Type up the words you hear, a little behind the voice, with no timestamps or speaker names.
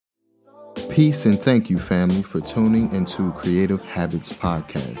Peace and thank you, family, for tuning into Creative Habits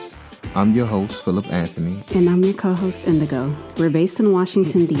Podcast. I'm your host, Philip Anthony. And I'm your co-host, Indigo. We're based in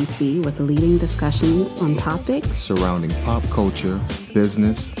Washington, D.C. with leading discussions on topics surrounding pop culture,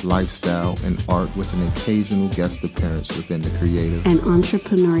 business, lifestyle, and art with an occasional guest appearance within the creative and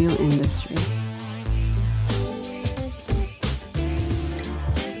entrepreneurial industry.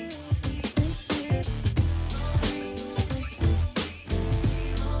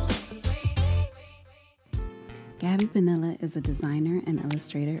 Gaby Bonilla is a designer and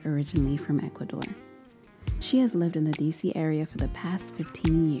illustrator originally from Ecuador. She has lived in the DC area for the past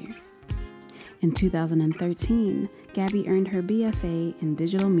 15 years. In 2013, Gaby earned her BFA in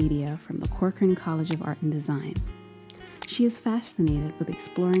digital media from the Corcoran College of Art and Design. She is fascinated with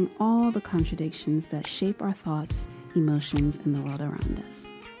exploring all the contradictions that shape our thoughts, emotions, and the world around us.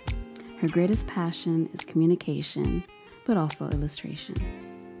 Her greatest passion is communication, but also illustration.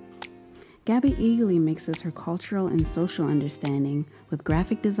 Gaby eagerly mixes her cultural and social understanding with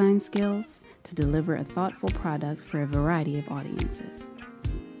graphic design skills to deliver a thoughtful product for a variety of audiences.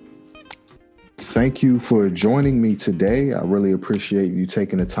 Thank you for joining me today. I really appreciate you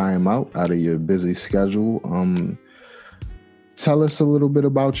taking the time out of your busy schedule. Tell us a little bit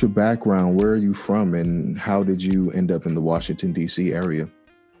about your background. Where are you from and how did you end up in the Washington, D.C. area?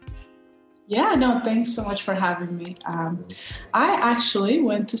 Yeah, no, thanks so much for having me. I actually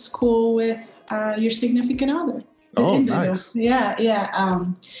went to school with your significant other. Oh, Indigo. Nice. Yeah. I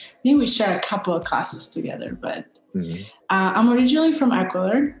think we share a couple of classes together, but I'm originally from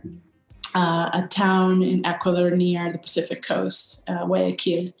Ecuador, a town in Ecuador near the Pacific coast,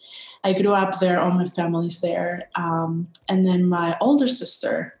 Guayaquil. I grew up there, all my family's there. And then my older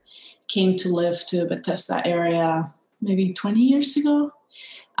sister came to live to Bethesda area maybe 20 years ago.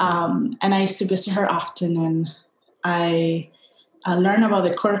 And I used to visit her often, and I learned about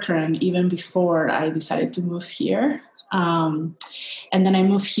the Corcoran even before I decided to move here. And then I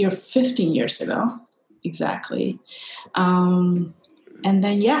moved here 15 years ago, exactly. And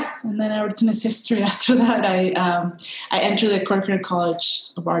then everything is history. After that, I entered the Corcoran College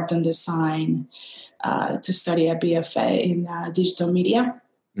of Art and Design to study a BFA in digital media.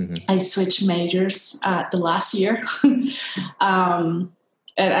 Mm-hmm. I switched majors the last year.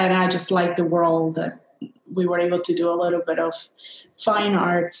 And I just like the world that we were able to do a little bit of fine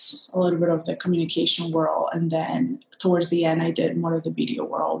arts, a little bit of the communication world. And then towards the end, I did more of the video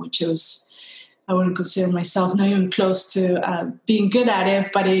world, which was, I wouldn't consider myself not even close to being good at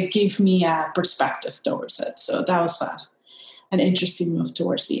it, but it gave me a perspective towards it. So that was an interesting move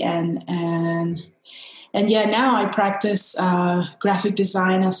towards the end. And now I practice graphic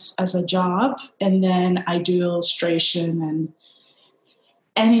design as a job. And then I do illustration and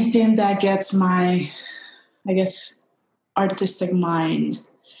anything that gets my, artistic mind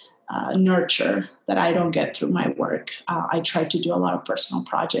nurture that I don't get through my work. I try to do a lot of personal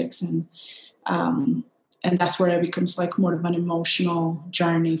projects, and that's where it becomes like more of an emotional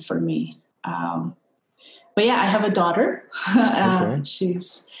journey for me. But yeah, I have a daughter. Okay.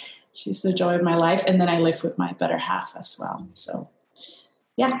 She's the joy of my life, and then I live with my better half as well. So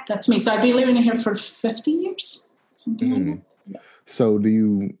yeah, that's me. So I've been living here for 15 years, something like that. Yeah. So do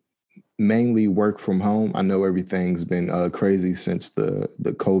you mainly work from home? I know everything's been crazy since the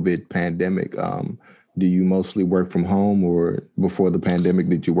COVID pandemic. Do you mostly work from home, or before the pandemic,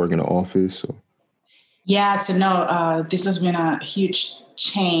 did you work in an office? Or? Yeah, so no, this has been a huge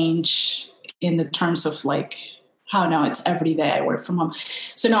change in the terms of like how now it's every day I work from home.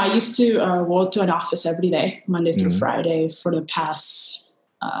 So no, I used to go to an office every day, Monday through Friday for the past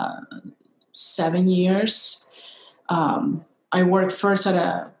 7 years. I worked first at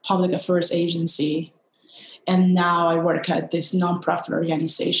a public affairs agency, and now I work at this nonprofit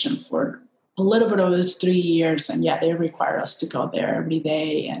organization for a little bit over 3 years. And yeah, they require us to go there every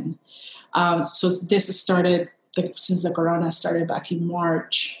day. And so this started since the corona started back in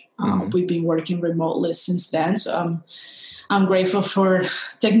March. We've been working remotely since then. So I'm grateful for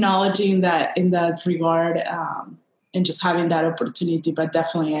technology in that regard, and just having that opportunity. But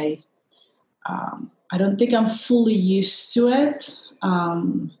definitely I don't think I'm fully used to it,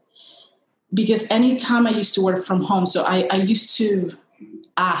 because anytime I used to work from home, so I used to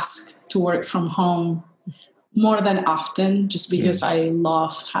ask to work from home more than often, just because I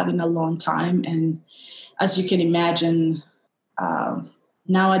love having a long time. And as you can imagine,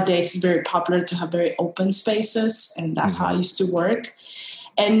 nowadays it's very popular to have very open spaces, and that's how I used to work.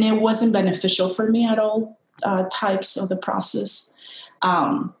 And it wasn't beneficial for me at all types of the process.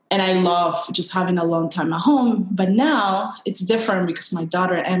 And I love just having a long time at home. But now it's different because my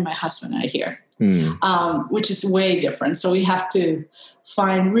daughter and my husband are here, which is way different. So we have to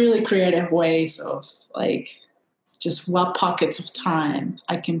find really creative ways of like just what pockets of time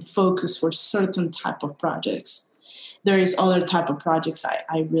I can focus for certain type of projects. There is other type of projects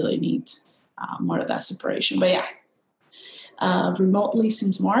I really need more of that separation. But yeah, remotely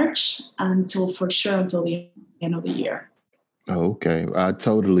since March until the end of the year. Oh, okay. I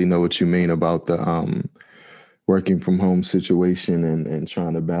totally know what you mean about the working from home situation and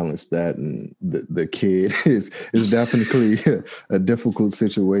trying to balance that, and the kid is definitely a difficult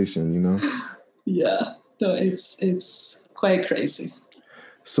situation, you know? Yeah, no, it's quite crazy.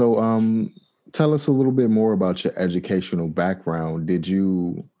 So tell us a little bit more about your educational background.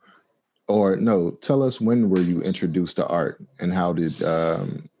 Tell us, when were you introduced to art, and how did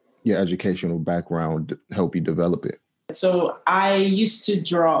your educational background help you develop it? So I used to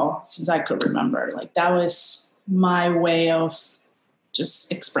draw since I could remember. Like that was my way of just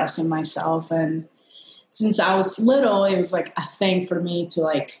expressing myself. And since I was little, it was like a thing for me to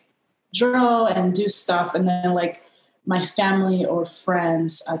like draw and do stuff. And then like my family or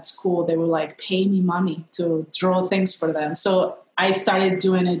friends at school, they would like pay me money to draw things for them. So I started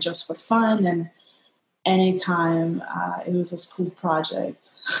doing it just for fun. And anytime it was a school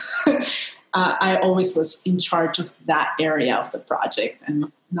project, I always was in charge of that area of the project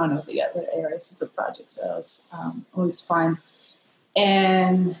and none of the other areas of the project. So it was always fun.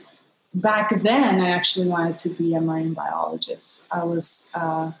 And back then, I actually wanted to be a marine biologist. I was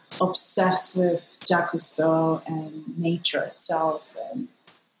obsessed with Jacques Cousteau and nature itself. And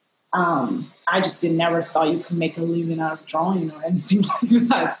I just never thought you could make a living out of drawing or anything like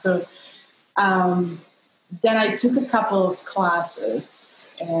that. So then I took a couple of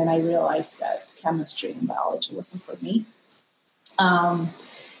classes and I realized that chemistry and biology wasn't for me.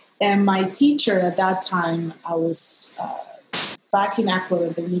 And my teacher at that time, I was back in Ecuador,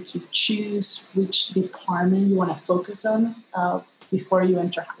 they make you choose which department you want to focus on before you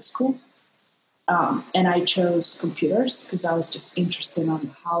enter high school. And I chose computers because I was just interested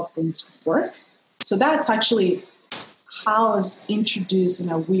on how things work. So that's actually how I was introduced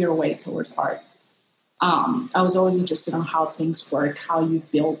in a weird way towards art. I was always interested in how things work, how you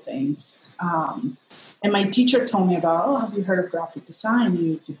build things. And my teacher told me about, have you heard of graphic design?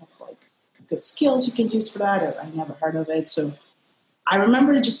 You have like good skills you can use for that. I never heard of it. So I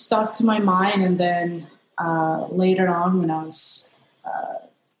remember it just stuck to my mind. And then later on when I was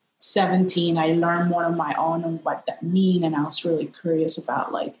 17, I learned more on my own on what that mean. And I was really curious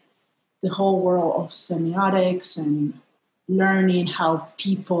about like the whole world of semiotics and learning how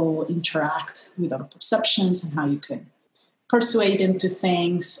people interact with our perceptions and how you can persuade them to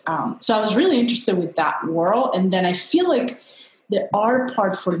things. So I was really interested with that world. And then I feel like the art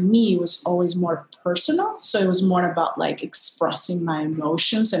part for me was always more personal. So it was more about like expressing my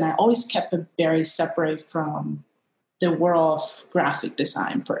emotions. And I always kept it very separate from the world of graphic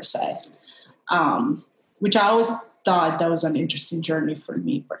design per se, which I always thought that was an interesting journey for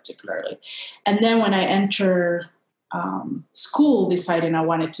me particularly. And then when I entered school deciding I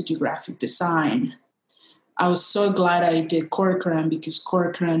wanted to do graphic design, I was so glad I did curriculum because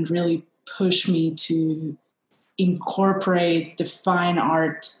curriculum really pushed me to incorporate the fine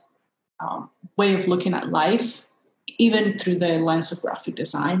art way of looking at life, even through the lens of graphic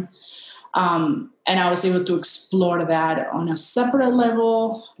design. And I was able to explore that on a separate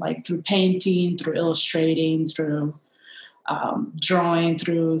level, like through painting, through illustrating, through drawing,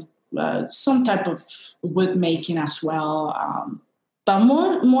 through some type of wood making as well. But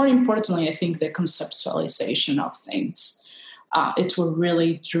more importantly, I think the conceptualization of things. It's what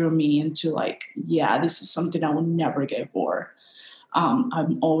really drew me into like, yeah, this is something I will never get bored.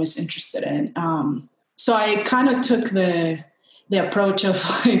 I'm always interested in. So I kind of took the approach of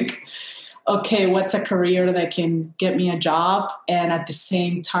like, okay, what's a career that can get me a job? And at the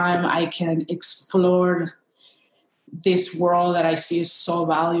same time, I can explore this world that I see is so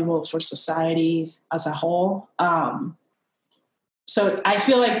valuable for society as a whole. So I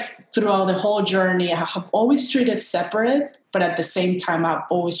feel like throughout the whole journey, I have always treated separate, but at the same time, I've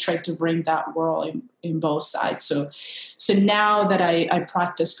always tried to bring that world in both sides. So now that I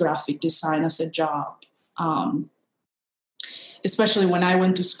practice graphic design as a job, especially when I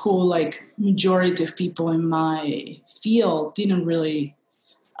went to school, like majority of people in my field didn't really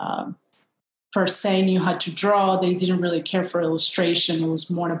per se knew how to draw. They didn't really care for illustration. It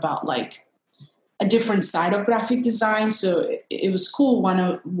was more about like a different side of graphic design. So it was cool. One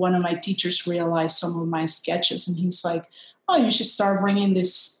of my teachers realized some of my sketches and he's like, oh, you should start bringing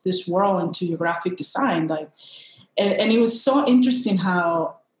this world into your graphic design. Like, and it was so interesting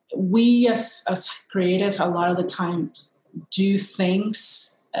how we as creative, a lot of the times do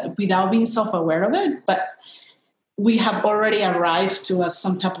things without being self-aware of it. But we have already arrived to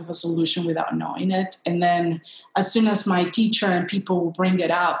some type of a solution without knowing it. And then as soon as my teacher and people will bring it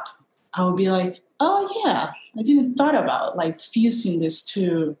up, I will be like, oh yeah, I didn't thought about like fusing these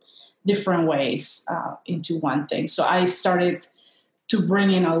two different ways into one thing. So I started to bring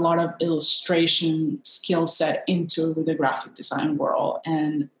in a lot of illustration skill set into the graphic design world.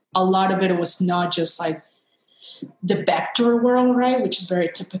 And a lot of it was not just like the vector world, right, which is very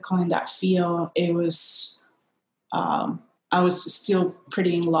typical in that field. It was, I was still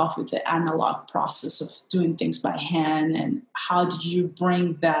pretty in love with the analog process of doing things by hand, and how do you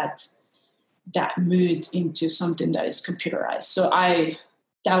bring that mood into something that is computerized. So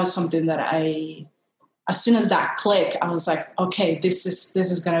that was something that as soon as that clicked, I was like, okay, this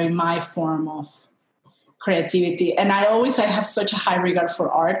is going to be my form of creativity. And I have such a high regard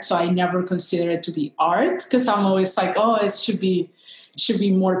for art, so I never consider it to be art, because I'm always like, oh, it should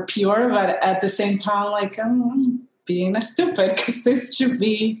be more pure. But at the same time, like, I'm being a stupid, because this should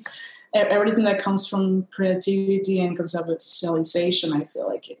be everything that comes from creativity and conceptualization. I feel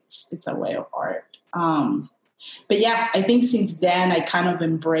like it's a way of art. But yeah, I think since then I kind of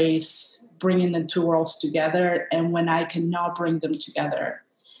embrace bringing the two worlds together. And when I cannot bring them together,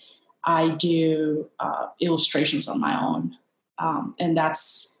 I do illustrations on my own. And that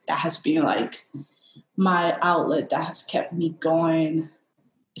has been like my outlet that has kept me going,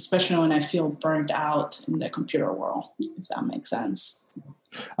 especially when I feel burned out in the computer world, if that makes sense.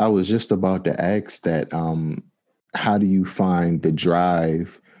 I was just about to ask that. How do you find the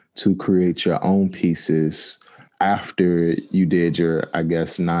drive to create your own pieces after you did your, I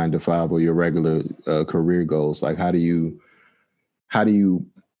guess, 9 to 5 or your regular career goals? Like, how do you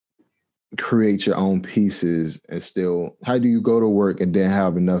create your own pieces and still, how do you go to work and then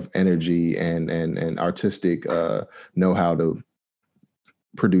have enough energy and artistic know-how to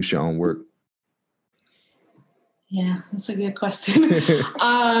produce your own work? Yeah, that's a good question.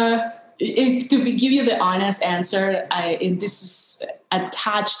 Give you the honest answer, this is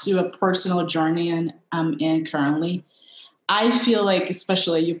attached to a personal journey I'm in currently. I feel like,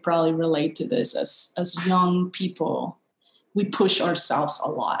 especially you probably relate to this, as young people, we push ourselves a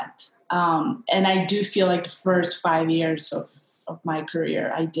lot. And I do feel like the first 5 years of my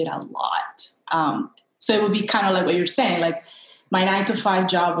career, I did a lot. So it would be kind of like what you're saying, like my 9 to 5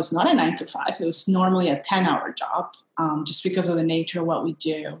 job was not a 9 to 5. It was normally a 10-hour job, just because of the nature of what we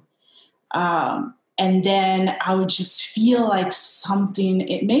do. And then I would just feel like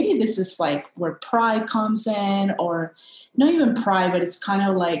maybe this is like where pride comes in, or not even pride, but it's kind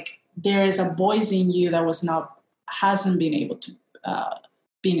of like there is a voice in you that hasn't been able to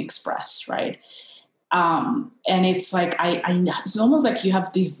being expressed, right? And it's like it's almost like you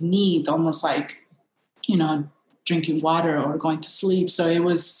have this need, almost like, drinking water or going to sleep. So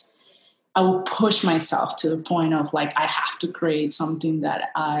I would push myself to the point of like, I have to create something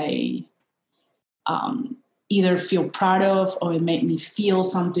that I either feel proud of, or it made me feel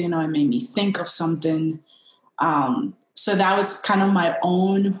something, or it made me think of something. So that was kind of my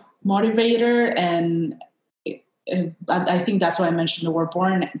own motivator. And I think that's why I mentioned the word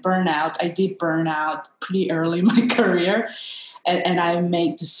burnout. I did burn out pretty early in my career. And I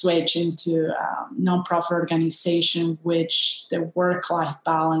made the switch into a nonprofit organization, which the work-life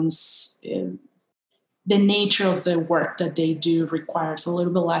balance, the nature of the work that they do requires a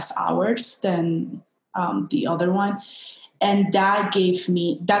little bit less hours than the other one. And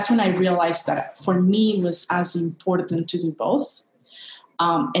that's when I realized that for me it was as important to do both.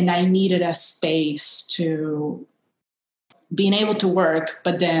 And I needed a space to being able to work,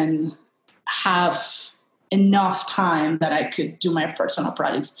 but then have enough time that I could do my personal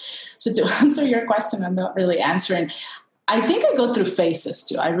projects. So to answer your question, I'm not really answering. I think I go through phases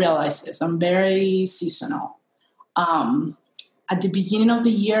too. I realize this. I'm very seasonal. At the beginning of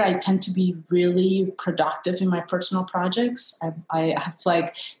the year, I tend to be really productive in my personal projects. I have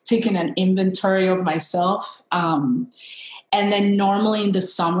like taken an inventory of myself. And then normally in the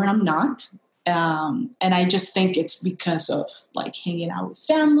summer, I'm not. And I just think it's because of like hanging out with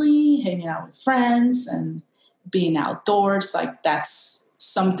family, hanging out with friends, and being outdoors. Like that's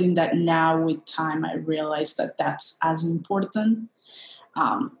something that now with time, I realize that that's as important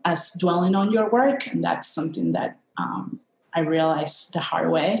as dwelling on your work. And that's something that I realized the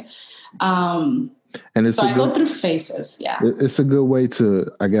hard way. And so I go through phases. Yeah. It's a good way to,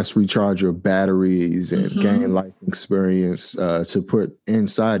 I guess, recharge your batteries and gain life experience to put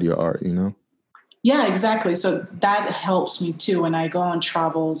inside your art, Yeah, exactly. So that helps me too when I go on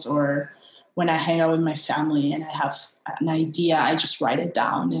travels or when I hang out with my family and I have an idea, I just write it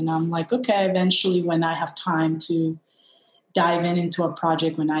down. And I'm like, okay, eventually when I have time to dive into a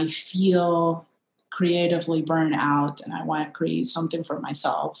project, when I feel creatively burn out and I want to create something for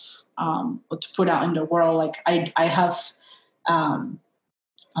myself, or to put out in the world, like I have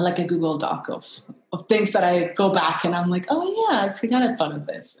like a Google Doc of things that I go back and I'm like, oh yeah, I forgot I thought of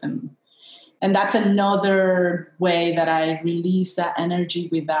this. And that's another way that I release that energy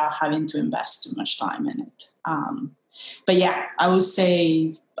without having to invest too much time in it. But yeah, I would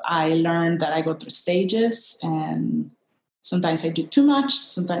say I learned that I go through stages, and sometimes I do too much,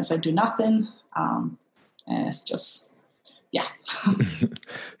 sometimes I do nothing. And it's just, yeah.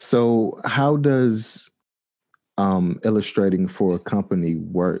 So how does illustrating for a company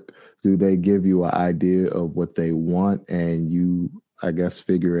work? Do they give you an idea of what they want and you, I guess,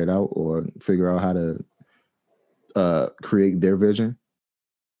 figure it out or figure out how to create their vision?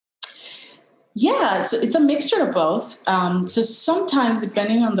 Yeah, it's a mixture of both. So sometimes,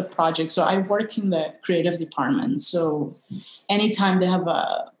 depending on the project, so I work in the creative department. So anytime they have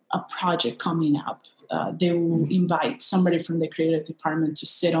a project coming up, they will invite somebody from the creative department to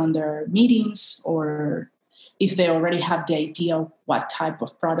sit on their meetings, or if they already have the idea of what type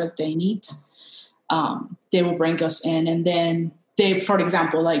of product they need, they will bring us in. And then they, for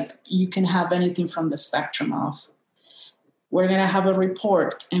example, like you can have anything from the spectrum of, we're going to have a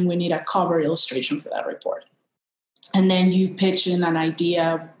report and we need a cover illustration for that report. And then you pitch in an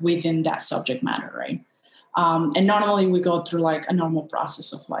idea within that subject matter, right? And normally we go through like a normal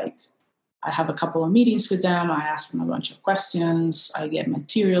process of like, I have a couple of meetings with them. I ask them a bunch of questions. I get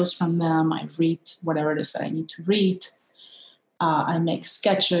materials from them. I read whatever it is that I need to read. I make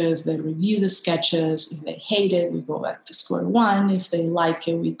sketches. They review the sketches. If they hate it, we go back to square one. If they like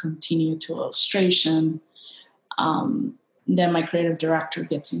it, we continue to illustration. Then my creative director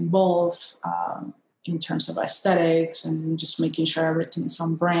gets involved in terms of aesthetics and just making sure everything is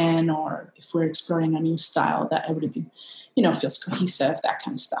on brand, or if we're exploring a new style, that everything, feels cohesive, that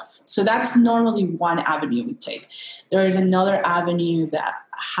kind of stuff. So that's normally one avenue we take. There is another avenue that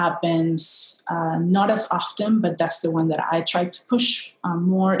happens not as often, but that's the one that I try to push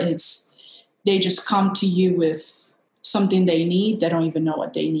more. It's they just come to you with something they need. They don't even know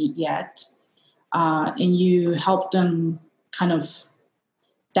what they need yet. And you help them kind of,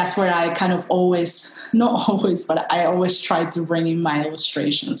 that's where I kind of always, not always, but I always try to bring in my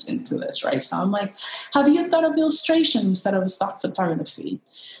illustrations into this, right? So I'm like, have you thought of illustration instead of stock photography?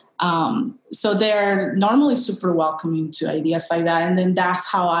 So they're normally super welcoming to ideas like that. And then that's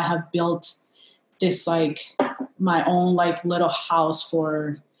how I have built this, like my own like little house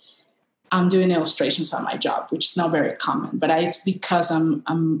for, I'm doing illustrations on my job, which is not very common, but it's because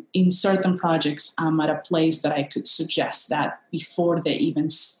I'm in certain projects, I'm at a place that I could suggest that before they even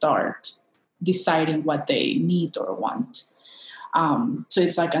start deciding what they need or want. So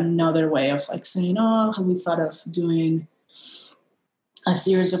it's like another way of like saying, oh, have we thought of doing a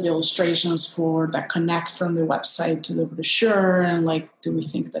series of illustrations for that connect from the website to the brochure? And like, do we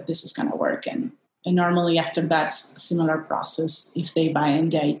think that this is going to work? And normally after that's a similar process. If they buy in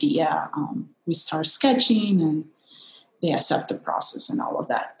the idea, we start sketching and they accept the process and all of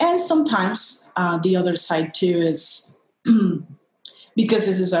that. And sometimes the other side too is because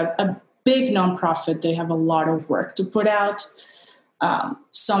this is a big nonprofit, they have a lot of work to put out.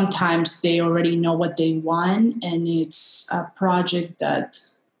 Sometimes they already know what they want, and it's a project that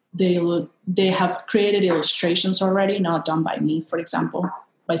they have created illustrations already, not done by me, for example,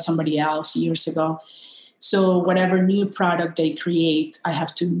 by somebody else years ago. So whatever new product they create, I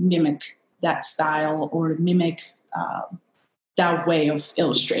have to mimic that style or mimic that way of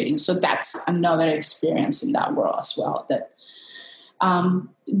illustrating. So that's another experience in that world as well. That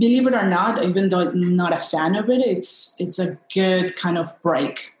believe it or not, even though I'm not a fan of it, it's a good kind of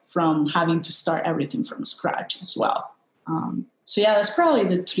break from having to start everything from scratch as well. So yeah, that's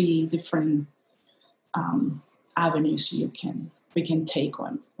probably the three different avenues we can take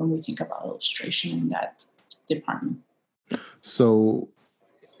on when we think about illustration in that department. So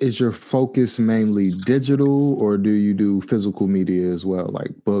is your focus mainly digital, or do you do physical media as well,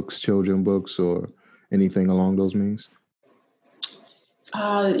 like books, children books, or anything along those means?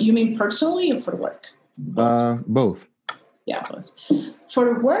 You mean personally or for work? Both. Yeah, both.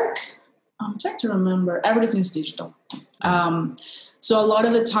 For work, I'm trying to remember, everything's digital. So a lot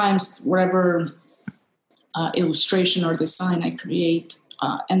of the times, whatever illustration or design I create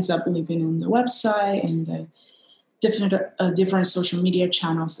ends up living in the website and the different social media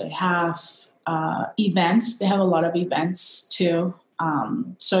channels they have. Events, they have a lot of events too.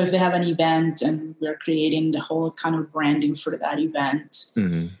 So if they have an event and we're creating the whole kind of branding for that event,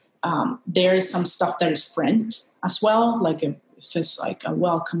 there is some stuff that is print as well, like if it's like a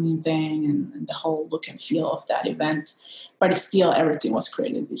welcoming thing and the whole look and feel of that event, but it's still everything was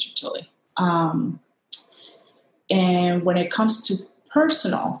created digitally. And when it comes to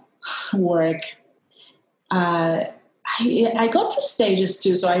personal work, I go through stages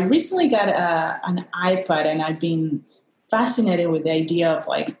too. So I recently got an iPad, and I've been fascinated with the idea of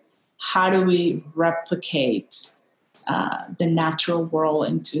like, how do we replicate the natural world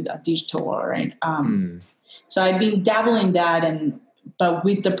into the digital world, right? So I've been dabbling in that, but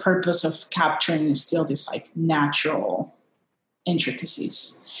with the purpose of capturing still this like natural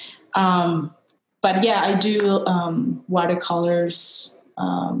intricacies. But yeah, I do watercolors,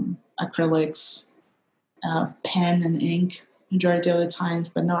 acrylics, pen and ink majority of the times.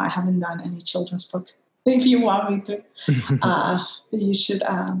 But no, I haven't done any children's book. If you want me to, you should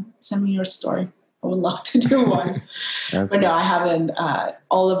send me your story. I would love to do one. But no, I haven't.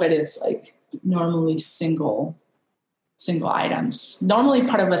 All of it is like normally single items. Normally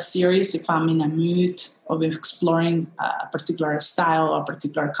part of a series if I'm in a mood of exploring a particular style or a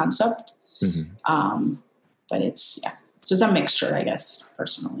particular concept. But so it's a mixture, I guess,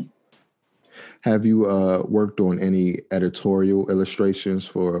 personally. Have you worked on any editorial illustrations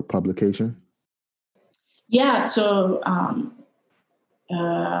for publication? Yeah, so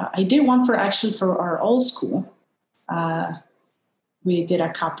I did one for our old school. We did a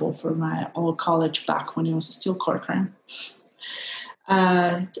couple for my old college back when it was still Corcoran.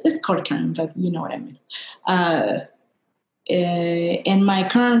 It's Corcoran, but you know what I mean. In my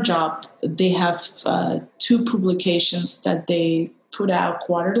current job, they have 2 publications that they put out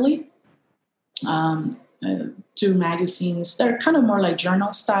quarterly. 2 magazines. They're kind of more like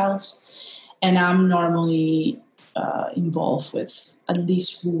journal styles. And I'm normally involved with at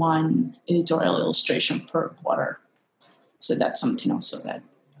least one editorial illustration per quarter. So that's something also that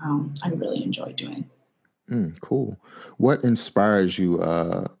I really enjoy doing. Cool. What inspires you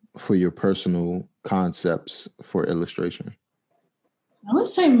for your personal concepts for illustration? I would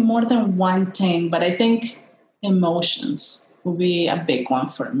say more than one thing, but I think emotions will be a big one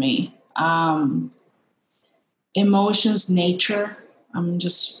for me. Emotions, nature. I'm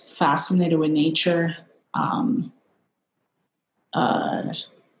just fascinated with nature.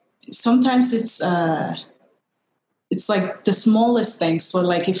 Sometimes it's like the smallest things. So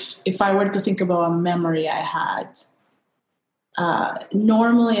like if I were to think about a memory I had,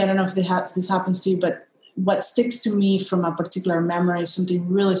 normally, I don't know if this happens to you, but what sticks to me from a particular memory is something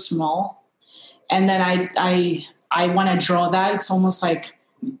really small. And then I want to draw that. It's almost like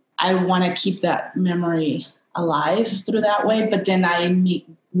I want to keep that memory alive through that way, but then I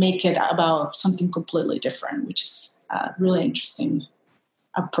make it about something completely different, which is a really interesting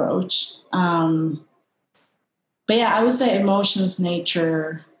approach. But yeah, I would say emotions,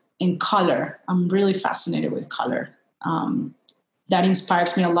 nature, and color. I'm really fascinated with color. That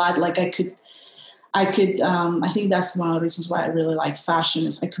inspires me a lot. Like I think that's one of the reasons why I really like fashion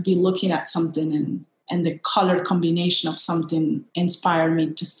is I could be looking at something and the color combination of something inspired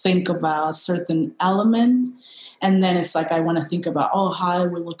me to think about a certain element. And then it's like, I want to think about, how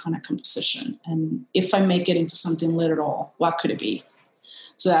it will look on a composition. And if I make it into something literal, what could it be?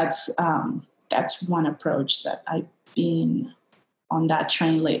 So that's one approach that I've been on that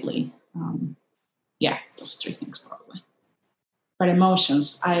train lately. Those 3 things probably. But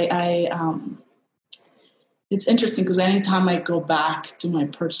emotions, it's interesting because anytime I go back to my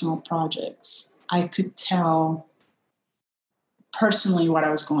personal projects, I could tell personally what I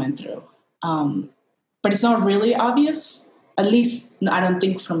was going through. But it's not really obvious, at least I don't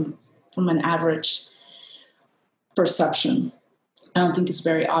think from an average perception. I don't think it's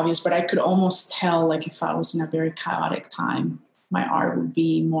very obvious, but I could almost tell, like if I was in a very chaotic time, my art would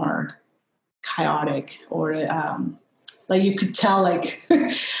be more chaotic, or like you could tell, like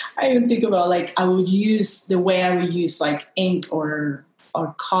I even think about like I would use the way I would use like ink or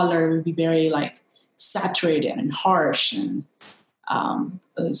color would be very like saturated and harsh, and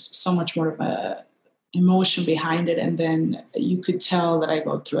there's so much more of a emotion behind it. And then you could tell that I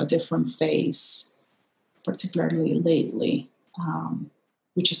go through a different phase, particularly lately,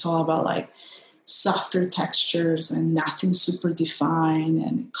 which is all about like softer textures and nothing super defined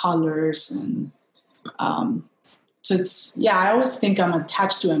and colors. And so I always think I'm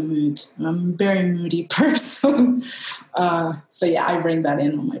attached to a mood. I'm a very moody person. I bring that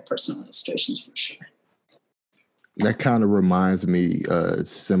in on my personal illustrations for sure. That kind of reminds me,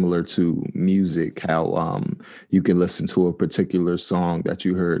 similar to music, how you can listen to a particular song that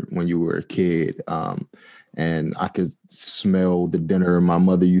you heard when you were a kid. And I could smell the dinner my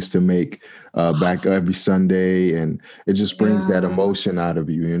mother used to make back every Sunday. And it just brings that emotion out of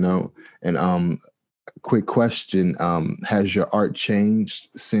you, you know? And quick question, has your art changed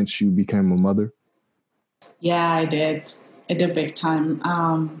since you became a mother? Yeah, I did. I did big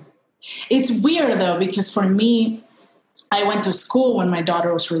time. It's weird though, because for me, I went to school when my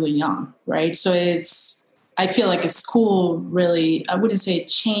daughter was really young, right? So I feel like at school really, I wouldn't say it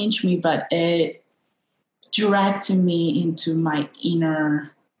changed me, but it directed me into my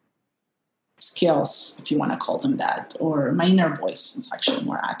inner skills, if you want to call them that, or my inner voice is actually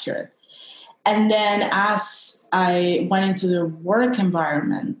more accurate. And then as I went into the work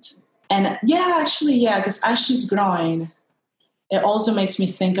environment, and because as she's growing, it also makes me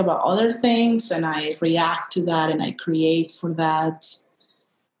think about other things, and I react to that and I create for that.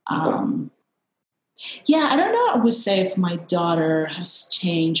 I don't know. I would say if my daughter has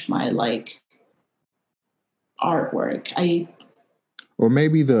changed my artwork. Or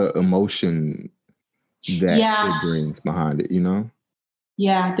maybe the emotion that it brings behind it,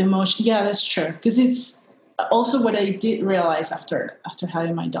 Yeah, the emotion. Yeah, that's true. Because it's also what I did realize after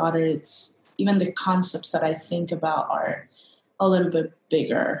having my daughter. It's even the concepts that I think about are a little bit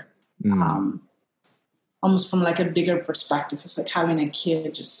bigger, almost from like a bigger perspective. It's like having a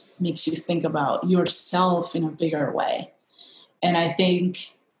kid just makes you think about yourself in a bigger way. And I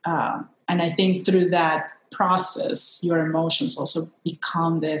think through that process, your emotions also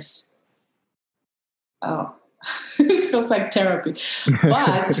become this. Oh, this feels like therapy.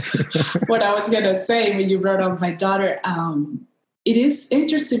 But what I was going to say when you brought up my daughter, it is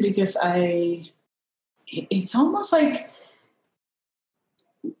interesting because it's almost like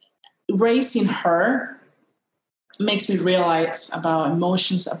raising her makes me realize about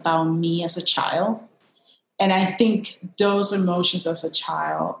emotions about me as a child. And I think those emotions as a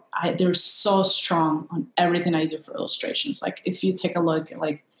child, they're so strong on everything I do for illustrations. Like if you take a look at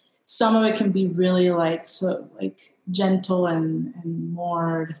some of it can be really gentle and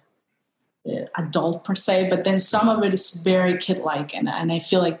more adult per se, but then some of it is very kid-like. And I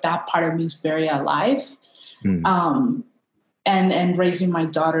feel like that part of me is very alive. And raising my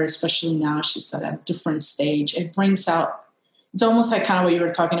daughter, especially now she's at a different stage, it brings out, it's almost like kind of what you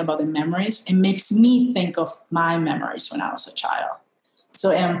were talking about, the memories. It makes me think of my memories when I was a child.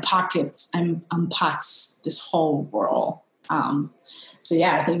 So it unpacks this whole world. So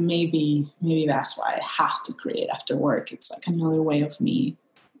yeah, I think maybe that's why I have to create after work. It's like another way of me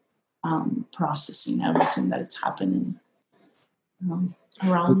processing everything that is happening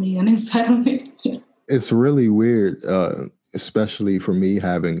around me and inside of me. Yeah. It's really weird, especially for me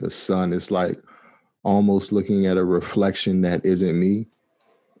having a son. It's like almost looking at a reflection that isn't me.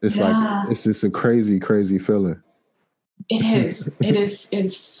 It's like, it's just a crazy, crazy feeling. It is. It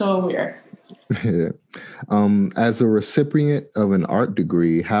is so weird. Yeah. As a recipient of an art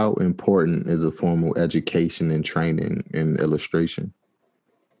degree, how important is a formal education and training in illustration?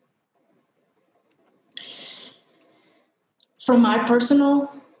 From my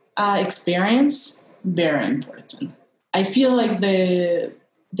personal experience, very important. I feel like the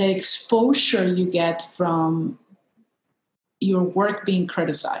exposure you get from your work being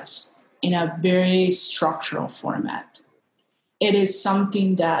criticized in a very structural format, it is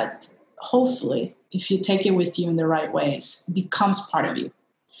something that hopefully, if you take it with you in the right ways, becomes part of you.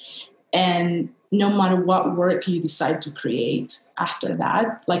 And no matter what work you decide to create after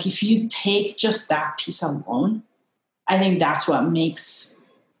that, like if you take just that piece alone, I think that's what makes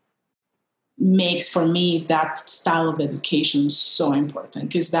for me that style of education so important,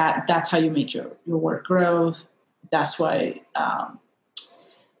 because that's how you make your work grow. That's why,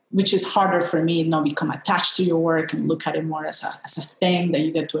 which is harder for me, not become attached to your work and look at it more as a thing that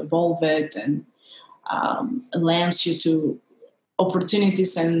you get to evolve it, and lands you to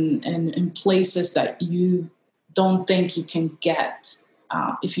opportunities and places that you don't think you can get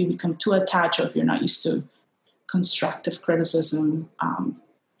if you become too attached or if you're not used to constructive criticism.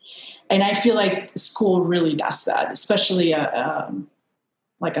 And I feel like school really does that, especially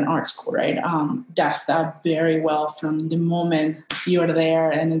like an art school, right? Does that very well from the moment you're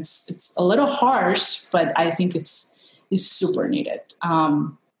there. And it's a little harsh, but I think it's super needed.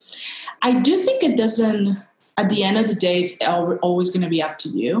 I do think it doesn't, at the end of the day, it's always going to be up to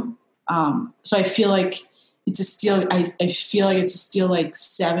you. So I feel like it's still like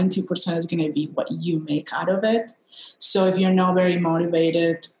 70% is going to be what you make out of it. So if you're not very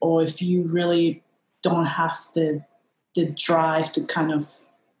motivated, or if you really don't have the drive to kind of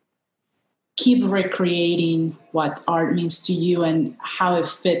keep recreating what art means to you and how it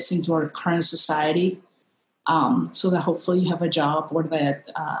fits into our current society, so that hopefully you have a job, or that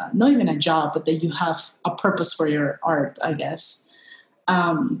not even a job, but that you have a purpose for your art, I guess.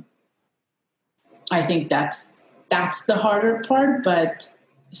 I think that's the harder part, but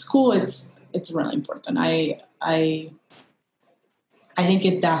school, it's really important. I think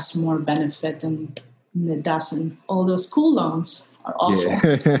it does more benefit and it doesn't. All those school loans are awful.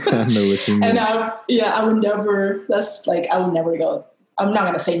 Yeah. I know what you mean. And I would never, I would never go. I'm not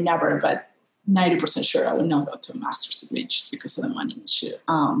going to say never, but 90% sure I would not go to a master's degree just because of the money issue.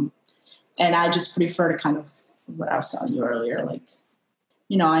 And I just prefer to kind of what I was telling you earlier, like,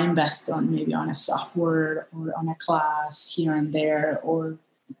 I invest maybe on a software or on a class here and there, or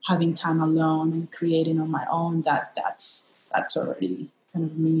having time alone and creating on my own. That's already kind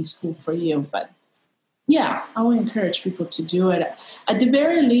of mini school for you. But yeah, I would encourage people to do it. At the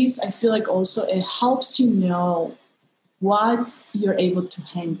very least, I feel like also it helps you know what you're able to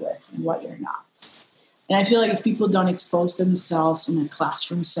hang with and what you're not. And I feel like if people don't expose themselves in a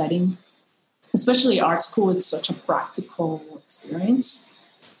classroom setting, especially art school, it's such a practical experience.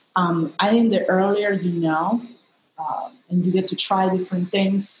 I think the earlier you know, and you get to try different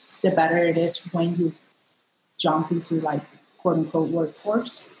things, the better it is when you jump into like quote unquote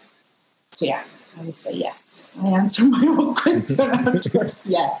workforce. So yeah, I would say yes. I answer my own question afterwards.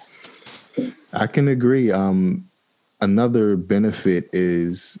 Yes. I can agree. Another benefit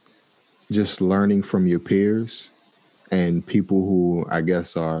is just learning from your peers and people who I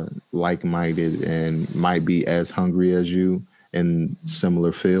guess are like-minded and might be as hungry as you in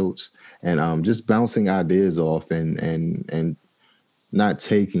similar fields, and just bouncing ideas off and not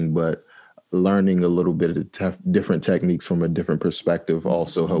taking, but learning a little bit of different techniques from a different perspective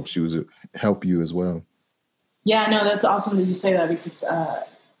also help you as well. Yeah, no, that's awesome that you say that, because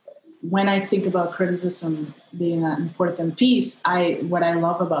when I think about criticism being an important piece, what I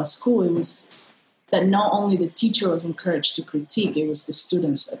love about school, it was that not only the teacher was encouraged to critique, it was the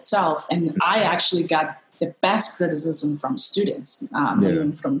students itself. And I actually got the best criticism from students, not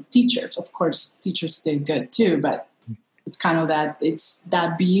even from teachers. Of course, teachers did good too, but it's kind of that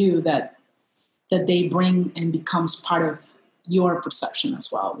view that they bring and becomes part of your perception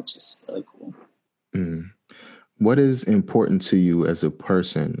as well, which is really cool. Mm. What is important to you as a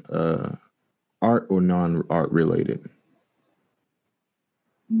person, art or non-art related?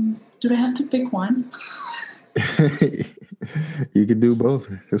 Do I have to pick one? You can do both.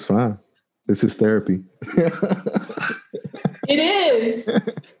 It's fine. This is therapy. It is.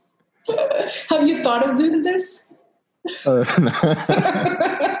 Have you thought of doing this? I'm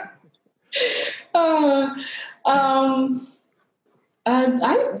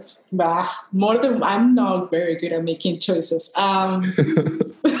not very good at making choices. I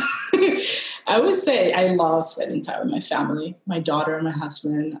would say I love spending time with my family, my daughter, my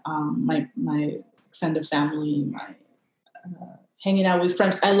husband, my extended family, hanging out with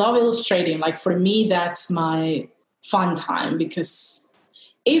friends. I love illustrating. Like for me, that's my fun time, because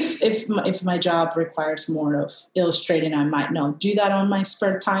if my job requires more of illustrating, I might not do that on my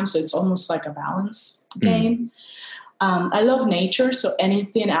spare time. So it's almost like a balance game. I love nature, so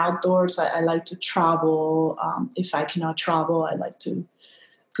anything outdoors. I like to travel. If I cannot travel, I like to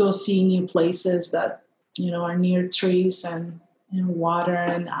go see new places that are near trees and water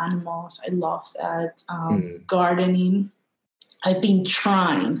and animals. I love that. Gardening. I've been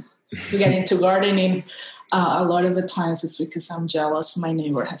trying to get into gardening. A lot of the times it's because I'm jealous. My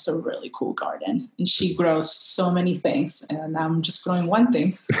neighbor has a really cool garden and she grows so many things and I'm just growing one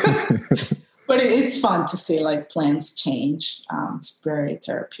thing. But it's fun to see like plants change. It's very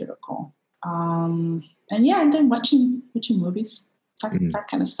therapeutical. And then watching movies, that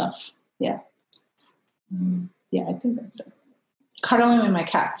kind of stuff. Yeah. I think that's it. Cuddling with my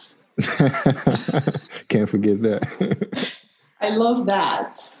cats. Can't forget that. I love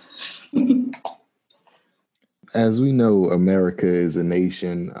that. As we know, America is a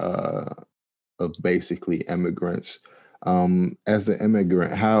nation of basically immigrants. As an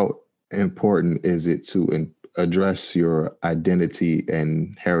immigrant, how important is it to address your identity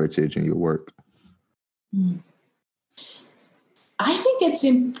and heritage in your work? I think it's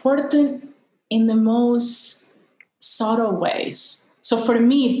important in the most subtle ways. So for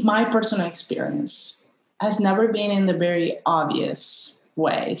me, my personal experience has never been in the very obvious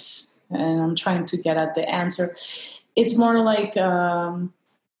ways. And I'm trying to get at the answer. It's more like,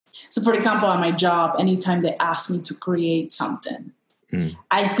 so for example, at my job, anytime they ask me to create something,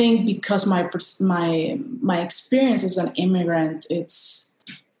 I think because my experience as an immigrant, it's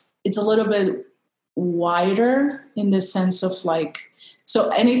a little bit wider in the sense of like,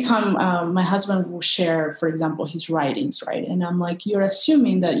 so anytime my husband will share, for example, his writings, right? And I'm like, you're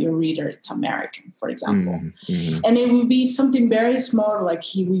assuming that your reader is American, for example. And it would be something very small, like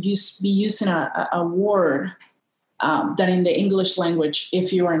he would be using a word that in the English language,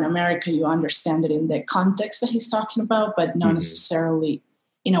 if you are in America, you understand it in the context that he's talking about, but not necessarily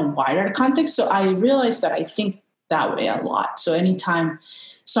in a wider context. So I realized that I think that way a lot. So anytime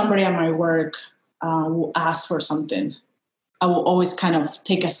somebody at my work will ask for something, I will always kind of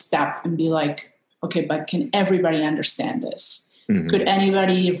take a step and be like, okay, but can everybody understand this? Mm-hmm. Could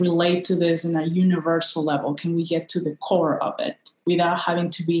anybody relate to this in a universal level? Can we get to the core of it without having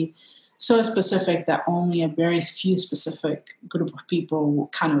to be so specific that only a very few specific group of people will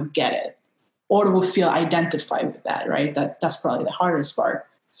kind of get it or will feel identified with that, right? That's probably the hardest part.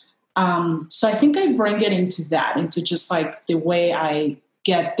 So I think I bring it into just like the way I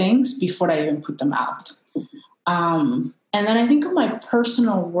get things before I even put them out. And then I think of my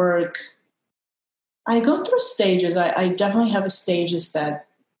personal work, I go through stages. I definitely have stages that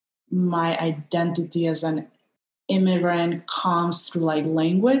my identity as an immigrant comes through like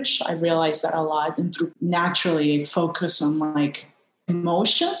language. I realize that a lot, and through naturally focus on like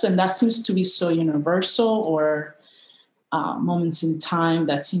emotions, and that seems to be so universal, or moments in time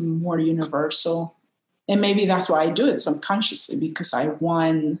that seem more universal. And maybe that's why I do it subconsciously, because I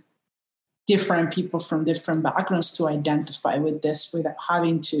want different people from different backgrounds to identify with this without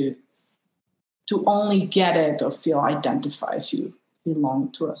having to only get it or feel identified if you belong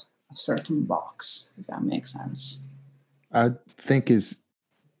to a certain box, if that makes sense. I think it's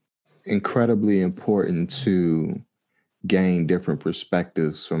incredibly important to gain different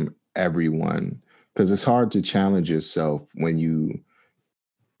perspectives from everyone, because it's hard to challenge yourself when you,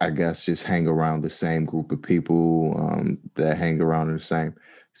 I guess, just hang around the same group of people that hang around in the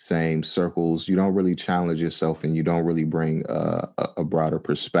same circles. You don't really challenge yourself, and you don't really bring a broader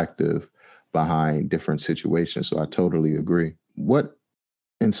perspective behind different situations. So I totally agree. What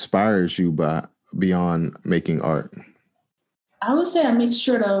inspires you beyond making art? I would say a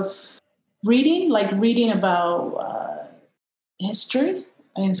mixture of reading about history.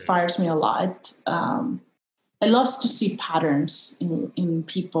 It inspires me a lot. I love to see patterns in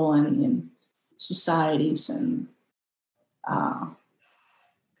people and in societies, and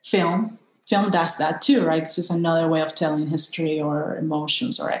film. Film does that too, right? Because it's another way of telling history or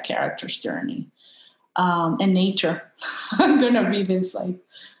emotions or a character's journey. And nature. I'm going to be this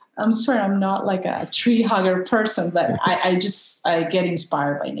I'm sorry, I'm not like a tree hugger person, but I get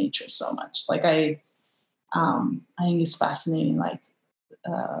inspired by nature so much. Like I think it's fascinating.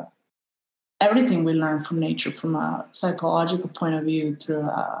 Everything we learn from nature, from a psychological point of view, through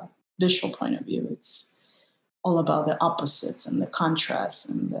a visual point of view, it's all about the opposites and the contrast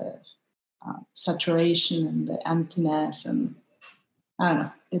and the saturation and the emptiness. And I don't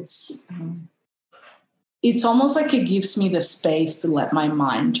know, it's almost like it gives me the space to let my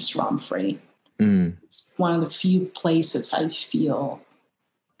mind just run free. It's one of the few places I feel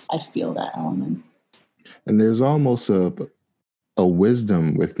that element. And there's almost a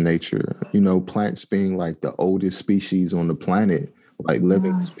wisdom with nature, plants being like the oldest species on the planet, like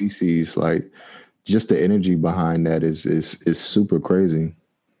living species, like just the energy behind that is super crazy.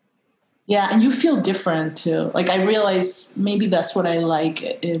 Yeah, and you feel different too. Like I realize maybe that's what I like.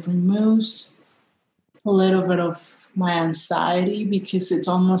 It removes a little bit of my anxiety, because it's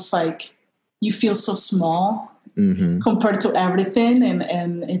almost like you feel so small compared to everything,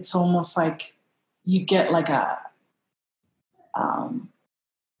 and it's almost like you get like a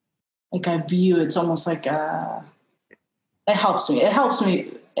view. It's almost like it helps me.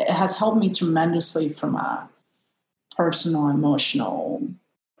 It has helped me tremendously from a personal, emotional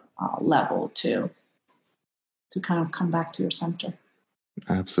level to kind of come back to your center.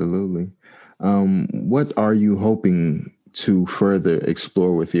 Absolutely. What are you hoping to further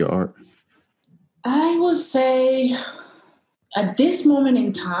explore with your art? I would say at this moment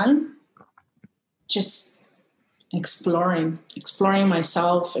in time, just exploring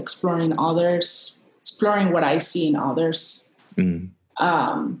myself, exploring others, exploring what I see in others.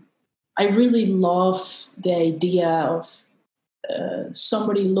 I really love the idea of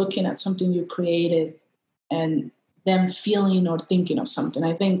somebody looking at something you created and them feeling or thinking of something.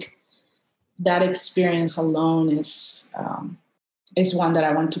 I think that experience alone is one that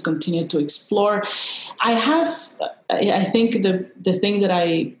I want to continue to explore. I think the thing that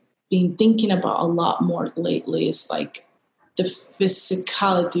I've been thinking about a lot more lately is like the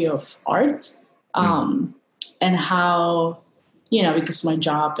physicality of art, and how, because of my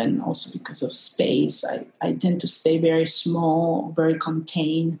job and also because of space, I tend to stay very small, very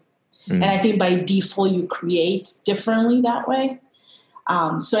contained. And I think by default you create differently that way.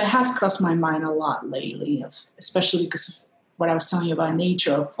 So it has crossed my mind a lot lately, especially because of what I was telling you about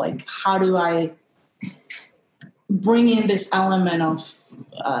nature, of like, how do I bring in this element of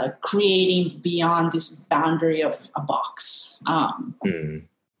creating beyond this boundary of a box?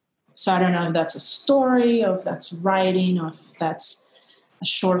 So I don't know if that's a story, or if that's writing, or if that's a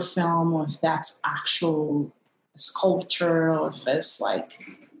short film, or if that's actual sculpture, or if it's like,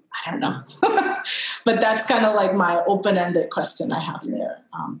 I don't know. But that's kind of like my open-ended question I have there.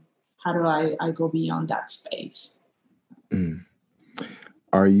 How do I go beyond that space? Mm.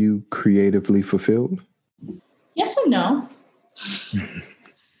 Are you creatively fulfilled? Yes and no.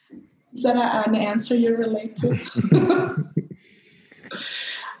 Is that an answer you relate to?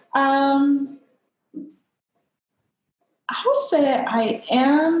 I would say I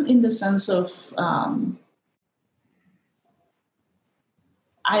am, in the sense of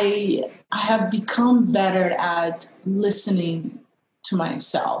I have become better at listening to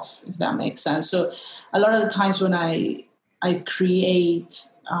myself, if that makes sense. So a lot of the times when I create,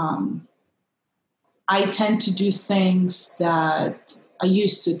 I tend to do things that I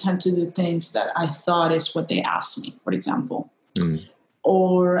used to tend to do things that I thought is what they asked me, for example. Mm.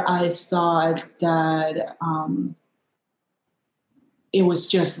 Or I thought that it was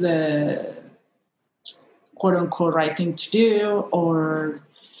just the quote unquote right thing to do, or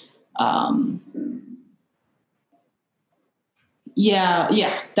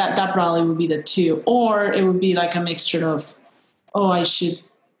that probably would be the two. Or it would be like a mixture of, oh, I should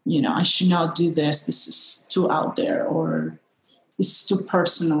not do this. This is too out there, or this is too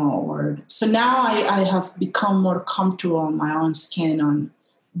personal. Or so now I have become more comfortable in my own skin on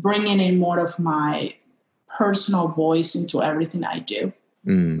bringing in more of my personal voice into everything I do.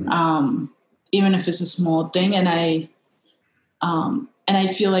 Mm. Even if it's a small thing. And I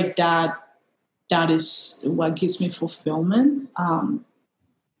feel like that is what gives me fulfillment. And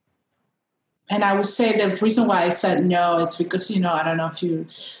I would say the reason why I said no, it's because, I don't know if you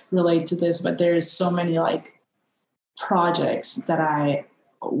relate to this, but there is so many like projects that I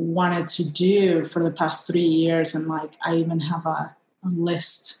wanted to do for the past 3 years. And like, I even have a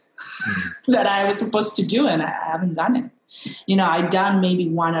list that I was supposed to do, and I haven't done it. I've done maybe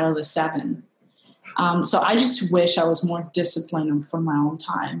 1 out of the 7. So I just wish I was more disciplined for my own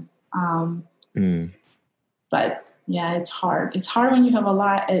time. But yeah, it's hard. It's hard when you have a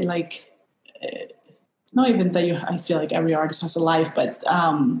lot, not even that I feel like every artist has a life, but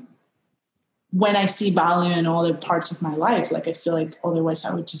when I see value in all the parts of my life, like I feel like otherwise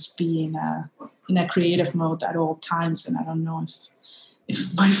I would just be in a creative mode at all times. And I don't know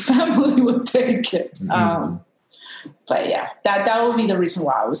if my family would take it. But yeah, that would be the reason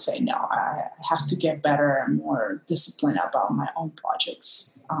why I would say no. I have to get better and more disciplined about my own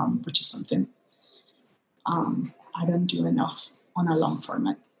projects, which is something I don't do enough on a long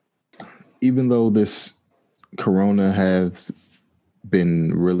format. Even though this corona has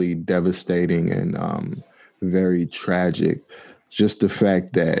been really devastating and very tragic, just the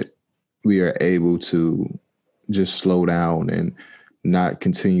fact that we are able to just slow down and not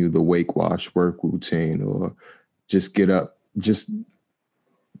continue the wake wash work routine, or just get up, just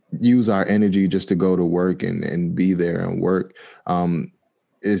use our energy just to go to work and be there and work.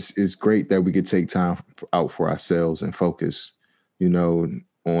 It's great that we could take time out for ourselves and focus,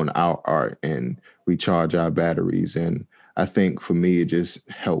 on our art and recharge our batteries. And I think for me, it just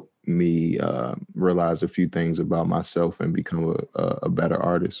helped me realize a few things about myself and become a better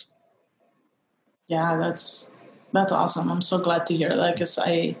artist. Yeah, that's awesome. I'm so glad to hear that, because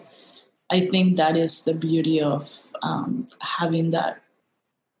I think that is the beauty of having that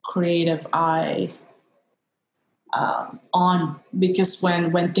creative eye on, because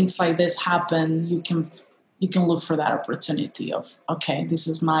when things like this happen, you can look for that opportunity of, okay, this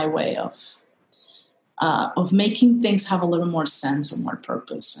is my way of making things have a little more sense or more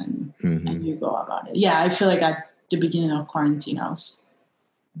purpose, and you go about it. Yeah, I feel like at the beginning of quarantine, I was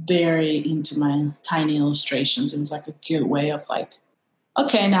very into my tiny illustrations. It was like a good way of like,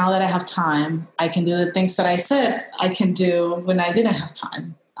 okay, now that I have time, I can do the things that I said I can do when I didn't have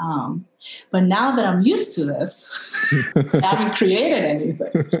time. But now that I'm used to this, I haven't created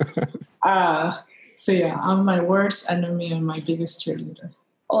anything. So yeah, I'm my worst enemy and my biggest cheerleader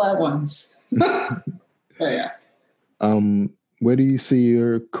all at once. But yeah. Where do you see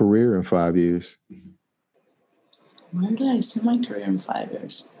your career in 5 years? Where do I see my career in 5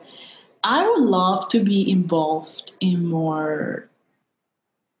 years? I would love to be involved in more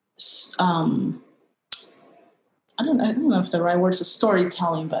I don't know if the right word is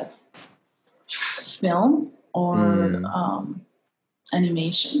storytelling, but film or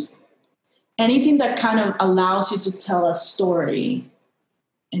animation. Anything that kind of allows you to tell a story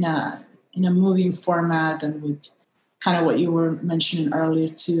in a moving format, and with kind of what you were mentioning earlier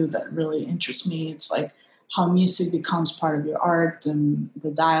too, that really interests me. It's like how music becomes part of your art, and the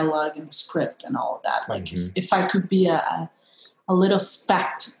dialogue and the script and all of that. Like if I could be a little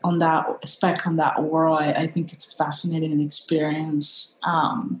speck on that world, I think it's a fascinating experience.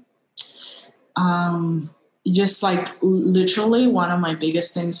 just like literally one of my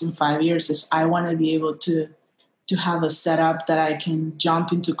biggest things in 5 years is I want to be able to have a setup that I can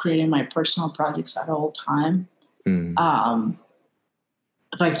jump into creating my personal projects at all time.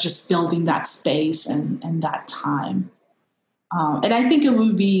 Like just building that space and that time. And I think it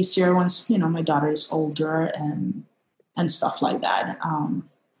would be easier once, my daughter is older and stuff like that.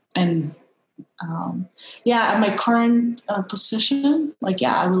 At my current position,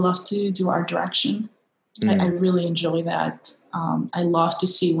 I would love to do art direction. I really enjoy that. I love to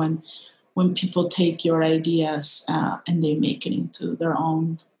see when people take your ideas and they make it into their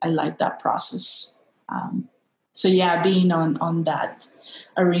own. I like that process. Being on that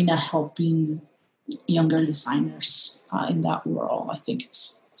arena, helping younger designers in that world, I think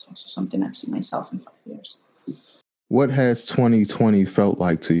it's also something I see myself in 5 years. What has 2020 felt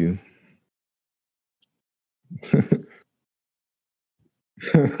like to you?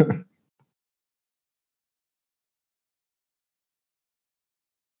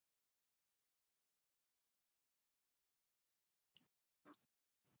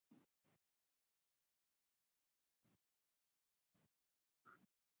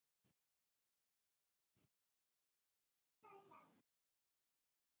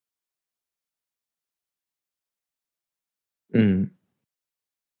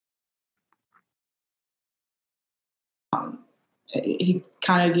 He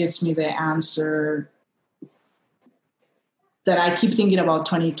kind of gives me the answer that I keep thinking about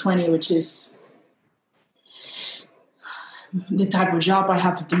 2020, which is the type of job I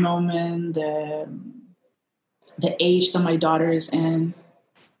have at the moment, the age that my daughter is in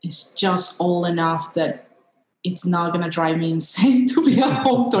is just old enough that it's not going to drive me insane to be at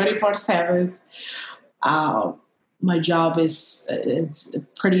home 24/7. My job it's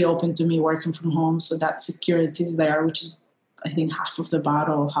pretty open to me working from home, so that security is there, which is, I think, half of the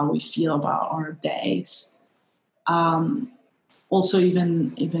battle of how we feel about our days. Also,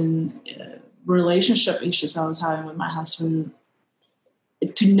 even relationship issues I was having with my husband,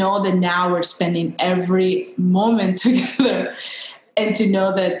 to know that now we're spending every moment together, and to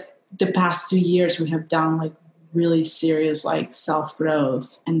know that the past 2 years we have done like really serious like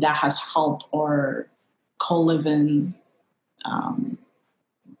self-growth, and that has helped our co-living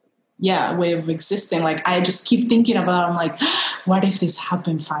way of existing. Like I just keep thinking about, I'm like, what if this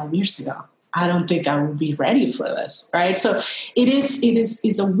happened 5 years ago? I don't think I would be ready for this, right? So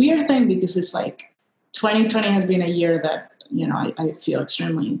it's a weird thing, because it's like 2020 has been a year that, I feel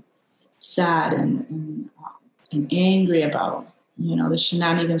extremely sad and angry about, the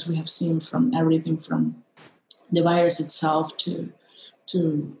shenanigans we have seen, from everything from the virus itself to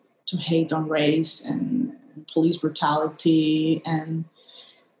hate on race and police brutality, and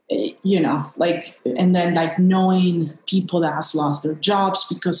and then like knowing people that has lost their jobs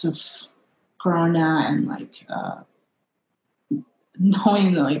because of Corona, and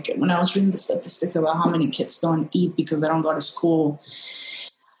knowing, like, when I was reading the statistics about how many kids don't eat because they don't go to school,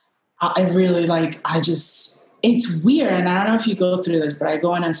 I really it's weird. And I don't know if you go through this, but I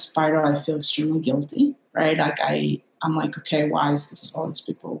go in a spiral. I feel extremely guilty, right? Like I'm like, okay, why is this all these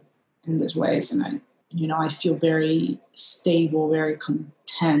people in these ways? And I feel very stable, very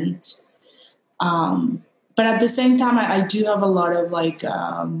content. But at the same time, I do have a lot of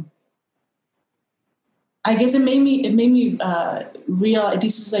I guess it made me real.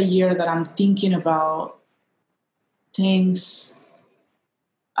 This is a year that I'm thinking about things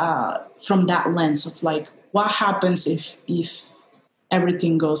from that lens of like, what happens if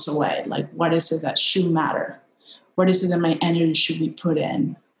everything goes away? Like, what is it that should matter? What is it that my energy should be put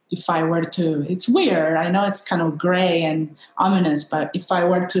in? If I were to, it's weird. I know it's kind of gray and ominous, but if I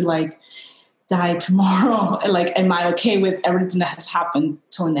were to die tomorrow, am I okay with everything that has happened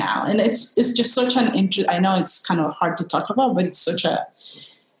till now? And it's just such an interest. I know it's kind of hard to talk about, but it's such a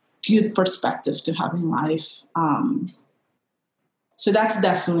good perspective to have in life. So that's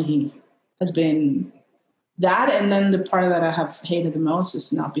definitely has been that. And then the part that I have hated the most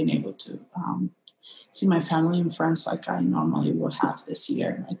is not being able to see my family and friends like I normally would have this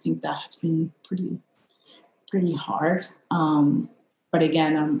year. I think that has been pretty hard. But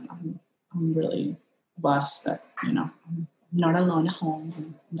again, I'm really blessed that, I'm not alone at home,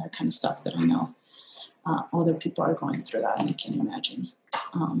 and that kind of stuff that I know other people are going through that, and I can't imagine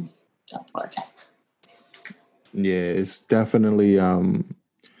that part. Yeah, it's definitely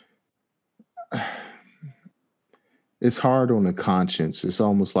it's hard on the conscience. It's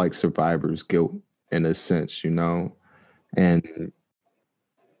almost like survivor's guilt in a sense, and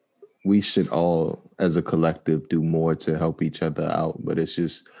we should all, as a collective, do more to help each other out. But it's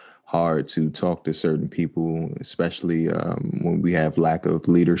just hard to talk to certain people, especially when we have lack of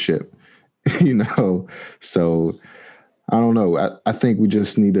leadership you know? So I don't know. I think we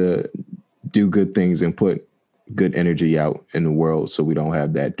just need to do good things and put good energy out in the world so we don't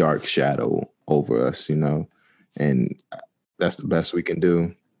have that dark shadow over us, you know? And that's the best we can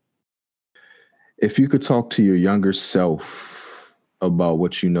do. If you could talk to your younger self about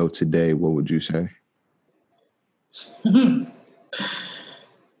what you know today, what would you say?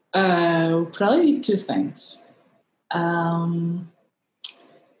 Probably two things.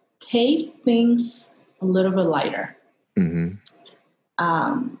 Take things a little bit lighter. Mm-hmm.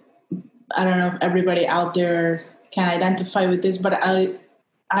 I don't know if everybody out there can identify with this, but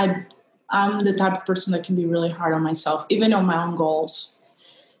I'm the type of person that can be really hard on myself, even on my own goals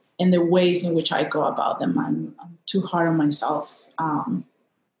and the ways in which I go about them. I'm too hard on myself.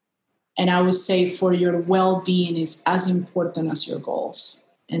 And I would say for your well-being is as important as your goals.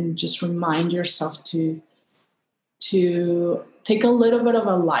 And just remind yourself to take a little bit of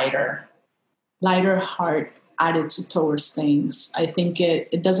a lighter heart attitude towards things. I think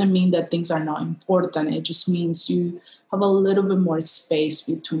it doesn't mean that things are not important. It just means you have a little bit more space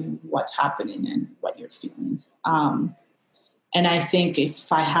between what's happening and what you're feeling. And I think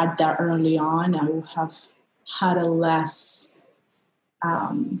if I had that early on, I would have had a less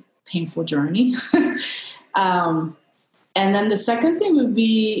painful journey. And then the second thing would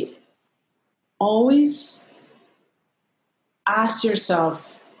be always ask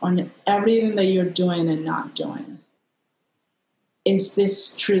yourself on everything that you're doing and not doing, is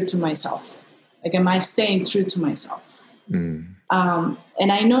this true to myself? Like, am I staying true to myself? And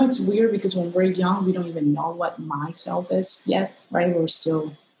I know it's weird because when we're young, we don't even know what myself is yet, right? We're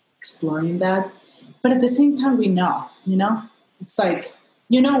still exploring that. But at the same time, we know, it's like,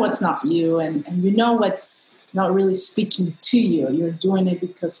 what's not you, and you know what's not really speaking to you. You're doing it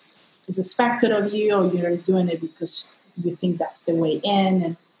because it's expected of you, or you're doing it because you think that's the way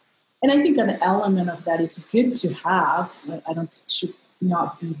in. And I think an element of that is good to have. I don't think it should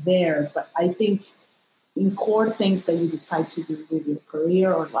not be there. But I think in core things that you decide to do with your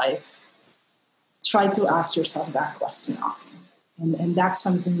career or life, try to ask yourself that question often. And that's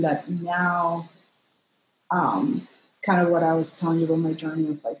something that now, kind of what I was telling you about my journey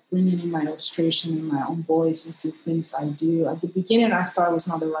of like bringing in my illustration and my own voice into things I do. At the beginning, I thought it was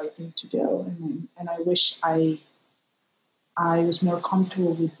not the right thing to do. And I wish I was more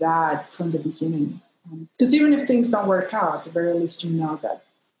comfortable with that from the beginning. Because even if things don't work out, at the very least, you know that,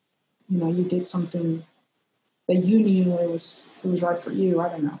 you did something that you knew it was right for you. I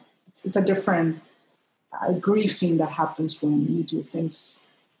don't know. It's a different grieving that happens when you do things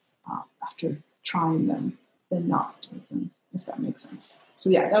after trying them than not doing them, if that makes sense. So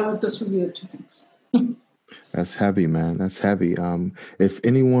yeah, this would be the two things. That's heavy, man. That's heavy. If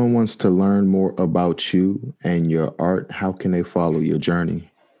anyone wants to learn more about you and your art, how can they follow your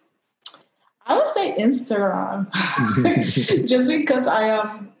journey? I would say Instagram, just because I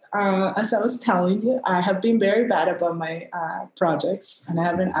am, as I was telling you, I have been very bad about my projects, and I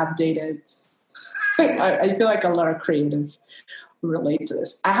haven't updated. I feel like a lot of creative relate to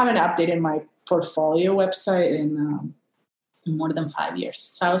this. I haven't updated my portfolio website in more than 5 years.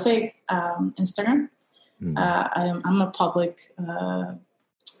 So I would say Instagram. I'm a public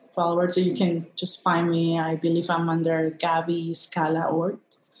follower, so you can just find me. I believe I'm under Gaby Scala Ort.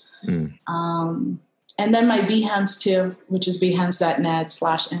 And then my Behance too, which is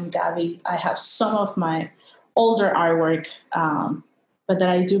behance.net/mgaby. I have some of my older artwork, but that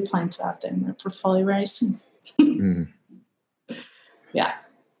I do plan to update in my portfolio very soon. Yeah.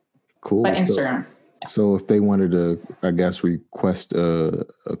 Cool. By Instagram. So if they wanted to, I guess, request a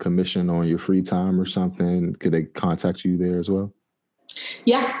commission on your free time or something, could they contact you there as well?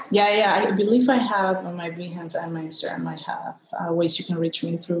 Yeah. I believe I have on my Behance and my Instagram, I have ways you can reach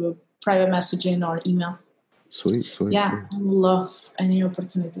me through private messaging or email. Sweet. Yeah, sweet. I love any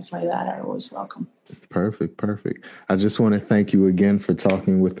opportunities like that. Are always welcome. Perfect. I just want to thank you again for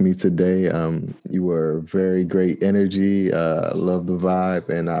talking with me today. You were very great energy. Love the vibe,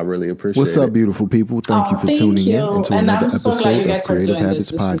 and I really appreciate it. What's up, beautiful people? Thank you for tuning in into another episode of Creative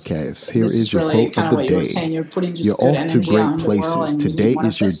Habits Podcast. Here is your quote of the day. You're off to great places. Today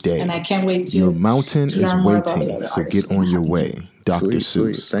is your day. And I can't wait to your mountain is waiting, so get on your way. Dr.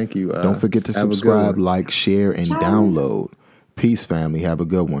 Seuss. Thank you. Don't forget to subscribe, like, share, and download. Peace, family. Have a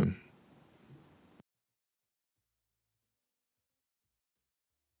good one.